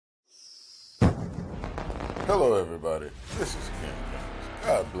Hello everybody, this is Ken Jones.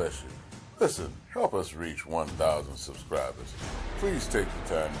 God bless you. Listen, help us reach 1,000 subscribers. Please take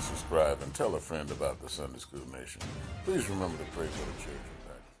the time to subscribe and tell a friend about the Sunday School Nation. Please remember to pray for the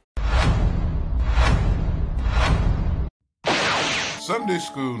church. Sunday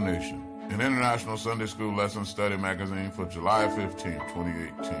School Nation, an international Sunday school lesson study magazine for July 15,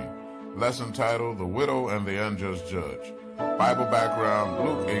 2018. Lesson titled, The Widow and the Unjust Judge. Bible background,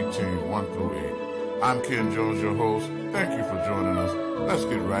 Luke 18, 1 through 8. I'm Ken Jones, your host. Thank you for joining us. Let's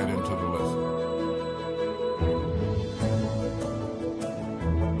get right into the lesson.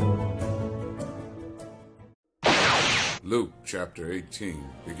 Luke chapter 18,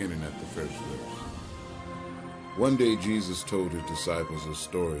 beginning at the first verse. One day Jesus told his disciples a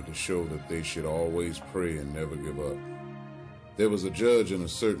story to show that they should always pray and never give up. There was a judge in a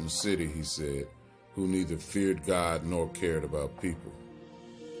certain city, he said, who neither feared God nor cared about people.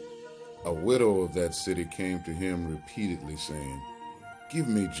 A widow of that city came to him repeatedly saying, "Give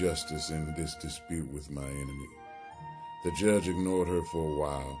me justice in this dispute with my enemy." The judge ignored her for a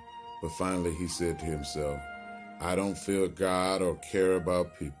while, but finally he said to himself, "I don't fear God or care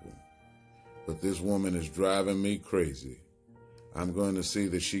about people, but this woman is driving me crazy. I'm going to see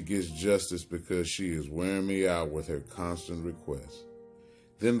that she gets justice because she is wearing me out with her constant requests."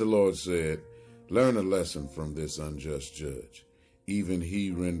 Then the Lord said, "Learn a lesson from this unjust judge. Even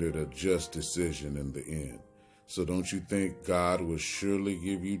he rendered a just decision in the end. So don't you think God will surely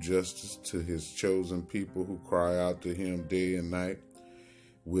give you justice to his chosen people who cry out to him day and night?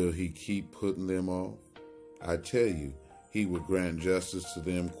 Will he keep putting them off? I tell you, he will grant justice to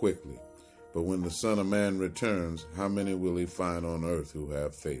them quickly. But when the Son of Man returns, how many will he find on earth who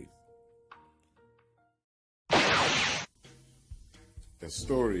have faith?" A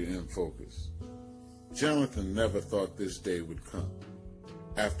story in focus. Jonathan never thought this day would come.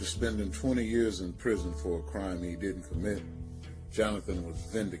 After spending 20 years in prison for a crime he didn't commit, Jonathan was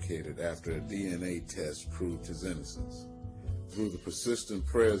vindicated after a DNA test proved his innocence. Through the persistent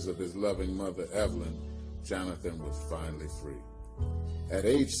prayers of his loving mother, Evelyn, Jonathan was finally free. At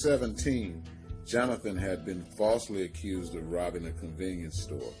age 17, Jonathan had been falsely accused of robbing a convenience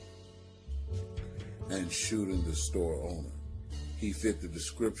store and shooting the store owner. He fit the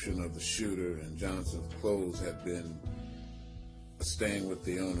description of the shooter, and Jonathan's clothes had been stained with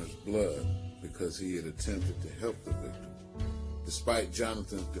the owner's blood because he had attempted to help the victim. Despite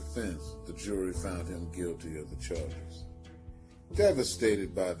Jonathan's defense, the jury found him guilty of the charges.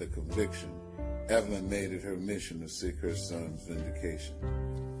 Devastated by the conviction, Evelyn made it her mission to seek her son's vindication.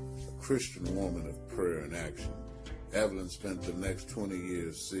 A Christian woman of prayer and action, Evelyn spent the next 20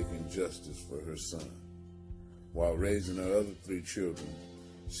 years seeking justice for her son. While raising her other 3 children,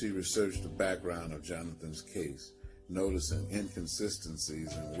 she researched the background of Jonathan's case, noticing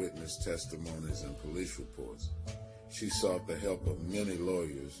inconsistencies in witness testimonies and police reports. She sought the help of many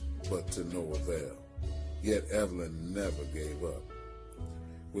lawyers, but to no avail. Yet Evelyn never gave up.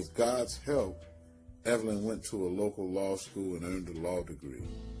 With God's help, Evelyn went to a local law school and earned a law degree.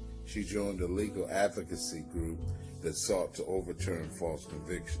 She joined a legal advocacy group that sought to overturn false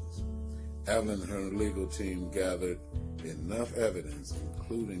convictions. Evelyn and her legal team gathered enough evidence,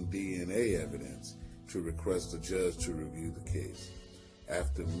 including DNA evidence, to request a judge to review the case.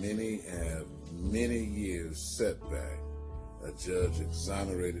 After many years setback, a judge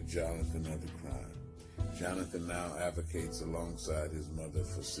exonerated Jonathan of the crime. Jonathan now advocates alongside his mother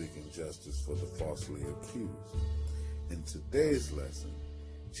for seeking justice for the falsely accused. In today's lesson,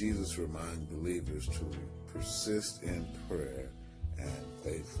 Jesus reminds believers to persist in prayer and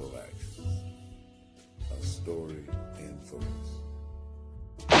faithful actions. A story in focus.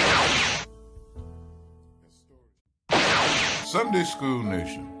 Sunday School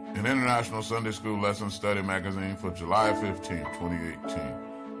Nation, an international Sunday school lesson study magazine for July 15,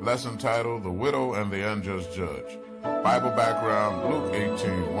 2018. Lesson titled, The Widow and the Unjust Judge. Bible background, Luke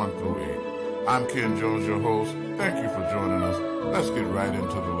 18, 1 through 8. I'm Ken Jones, your host. Thank you for joining us. Let's get right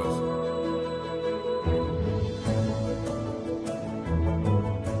into the lesson.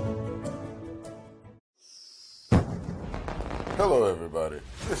 Hello everybody,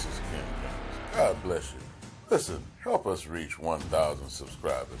 this is Ken Jones. God bless you. Listen, help us reach 1,000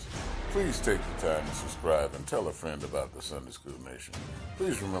 subscribers. Please take the time to subscribe and tell a friend about the Sunday School Nation.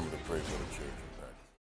 Please remember to pray for the church.